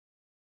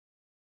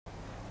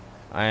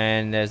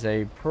and there's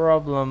a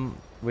problem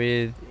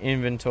with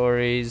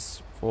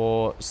inventories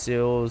for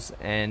Sills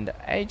and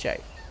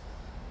AJ.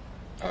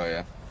 Oh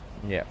yeah.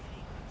 Yeah.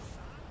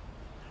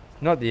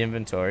 Not the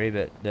inventory,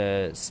 but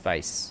the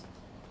space.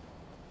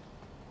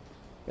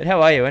 But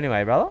how are you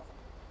anyway, brother?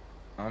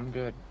 I'm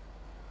good.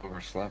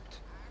 Overslept.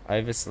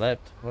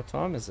 Overslept. What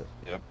time is it?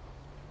 Yep.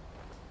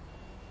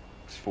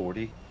 It's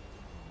 40.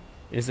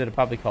 Is it a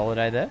public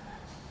holiday there?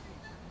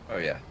 Oh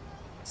yeah.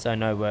 So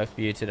no work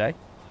for you today?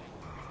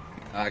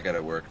 I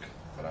gotta work,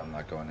 but I'm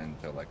not going in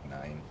until like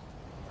 9.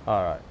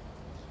 Alright.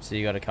 So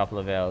you got a couple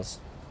of hours.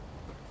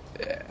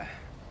 Yeah.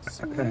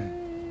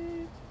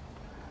 Sweet.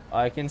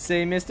 I can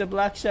see Mr.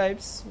 Black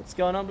Shapes. What's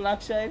going on,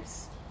 Black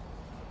Shapes?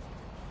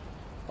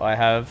 I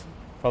have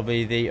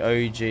probably the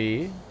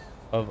OG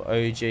of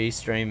OG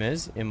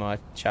streamers in my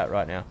chat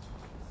right now.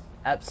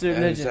 Absolute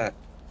Who's legend. that?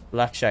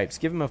 Black Shapes.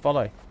 Give him a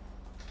follow.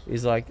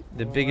 He's like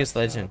the biggest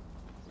legend.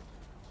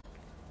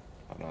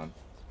 Hold on.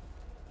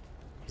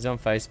 He's on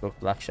Facebook,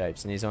 Black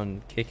Shapes, and he's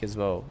on Kick as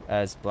well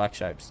as Black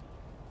Shapes.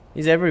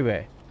 He's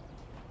everywhere.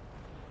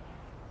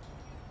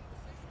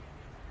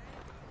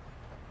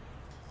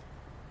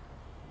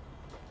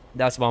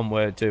 That's one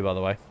word too, by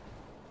the way.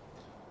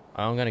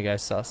 I'm gonna go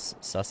suss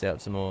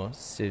out some more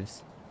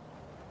civs.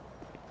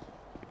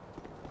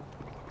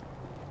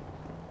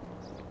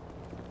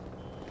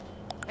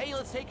 Hey,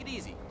 let's take it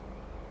easy.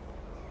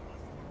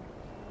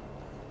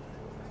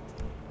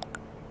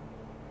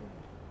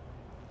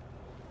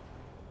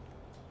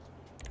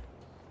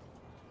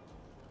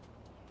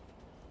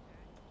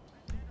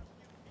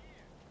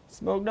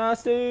 Smoke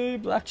nasty.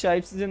 Black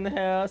Shapes is in the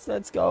house.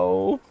 Let's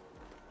go.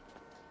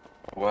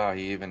 Wow,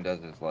 he even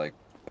does his like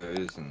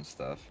pose and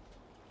stuff.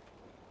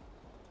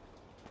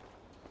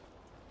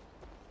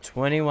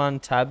 21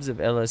 tabs of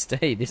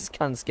LSD. This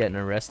cunt's getting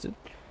arrested.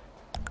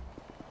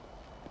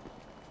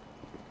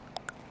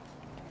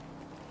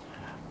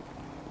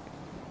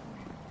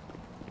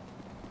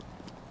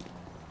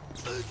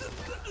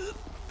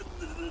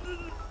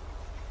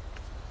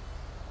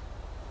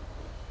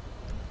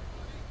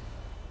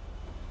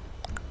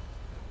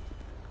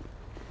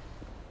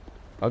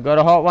 I got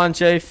a hot one,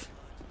 Chief.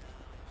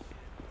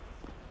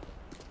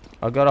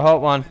 I got a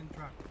hot one.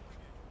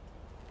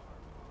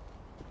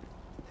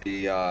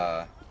 The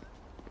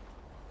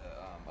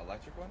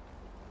electric one?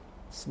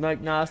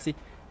 Smoke nasty.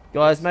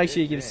 Guys, make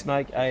sure you give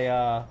Smoke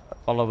a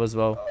follow as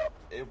well.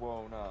 It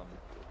won't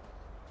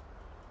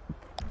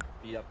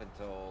be up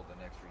until the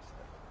next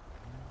reset.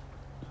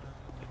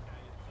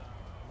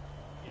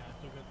 Yeah, I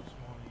took it this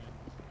morning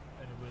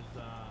and it was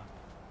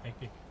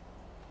hectic.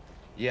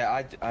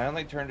 Yeah, I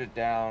only turned it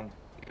down.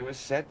 It was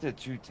set to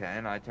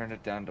 210. I turned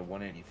it down to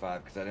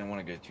 185 because I didn't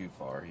want to go too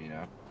far, you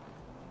know.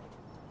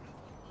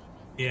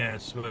 Yeah,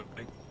 sweet.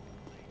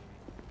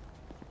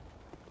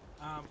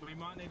 We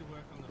might need to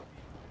work on the.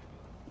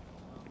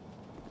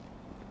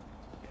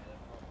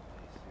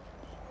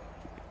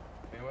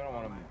 I mean, we don't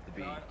want them to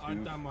be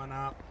I've done one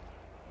up.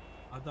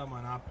 I've done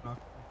one up.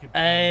 And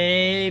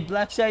Hey,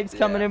 Black Shapes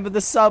coming in with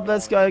the sub.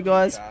 Let's go,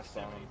 guys.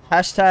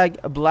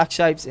 Hashtag Black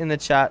Shapes in the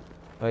chat.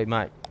 Wait,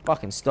 mate.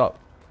 Fucking stop.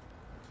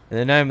 In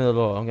the name of the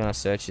law, I'm going to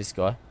search this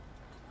guy.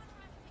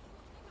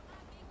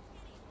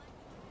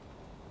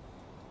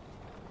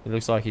 He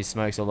looks like he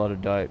smokes a lot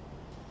of dope.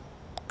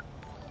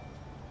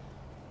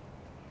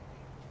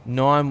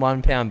 9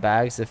 1-pound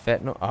bags of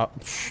fentanyl.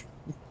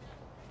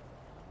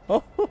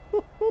 Oh.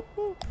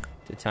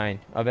 Detain.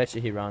 I bet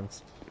you he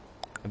runs.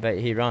 I bet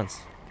you he runs.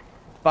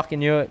 Fucking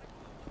knew it.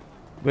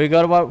 We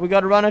got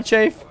to run it,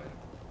 Chief.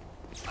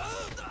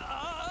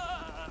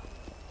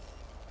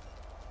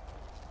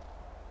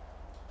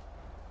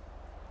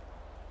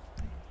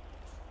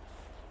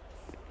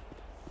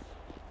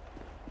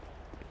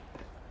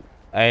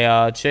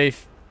 Hey,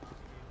 Chief.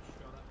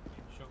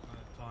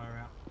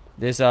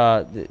 This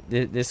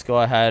this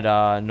guy had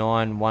 9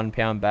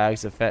 1-pound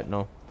bags of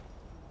fentanyl.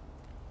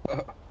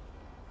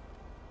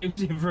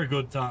 It's in for a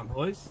good time,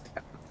 boys.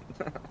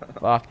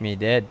 Fuck me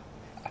dead.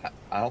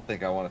 I don't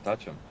think I want to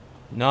touch him.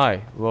 No.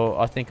 Well,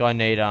 I think I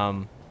need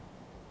some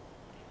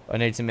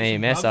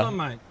EMS.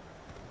 I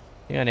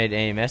think I need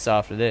EMS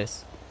after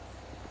this.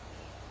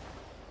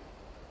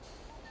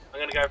 I'm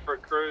gonna go for a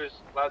cruise,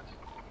 lads.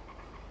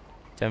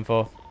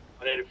 10-4.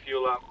 I need to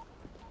fuel up.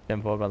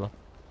 10-4, brother.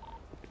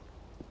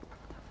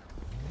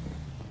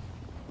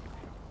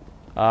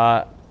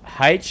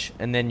 H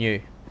and then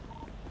U.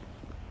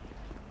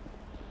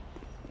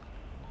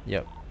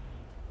 Yep.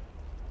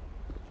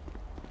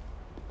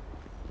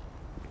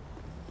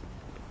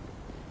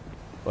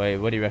 Wait,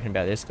 what do you reckon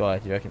about this guy?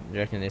 Do you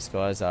reckon this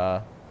guy's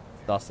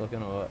dust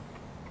looking or what?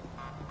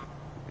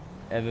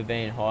 Ever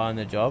been high on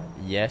the job?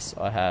 Yes,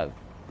 I have.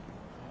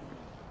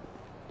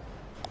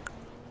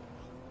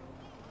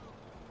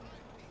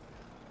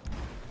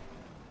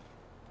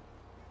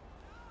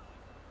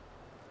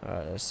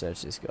 Alright, let's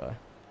search this guy.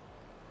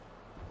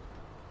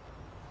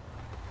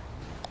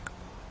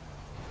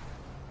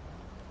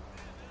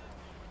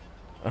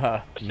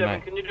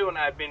 Seven, can you do an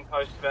admin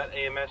post about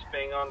EMS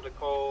being on to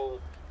call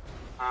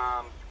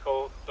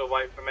to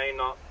wait for me,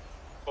 not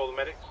Call the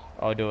medics.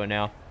 I'll do it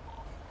now.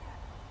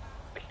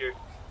 Thank you.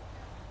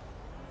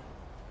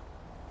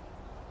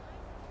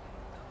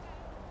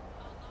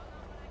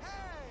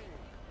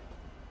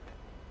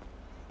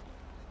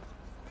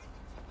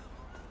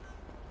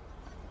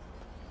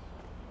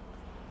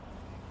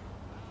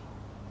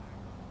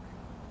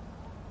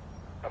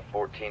 A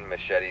 14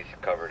 machetes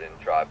covered in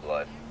dry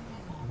blood.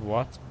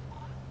 What?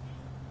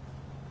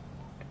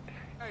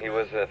 He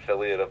was an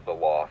affiliate of the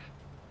Lost.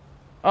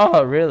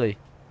 Oh, really?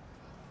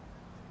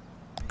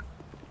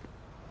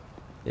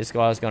 This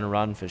guy's gonna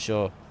run for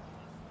sure.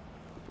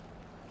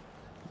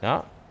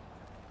 No,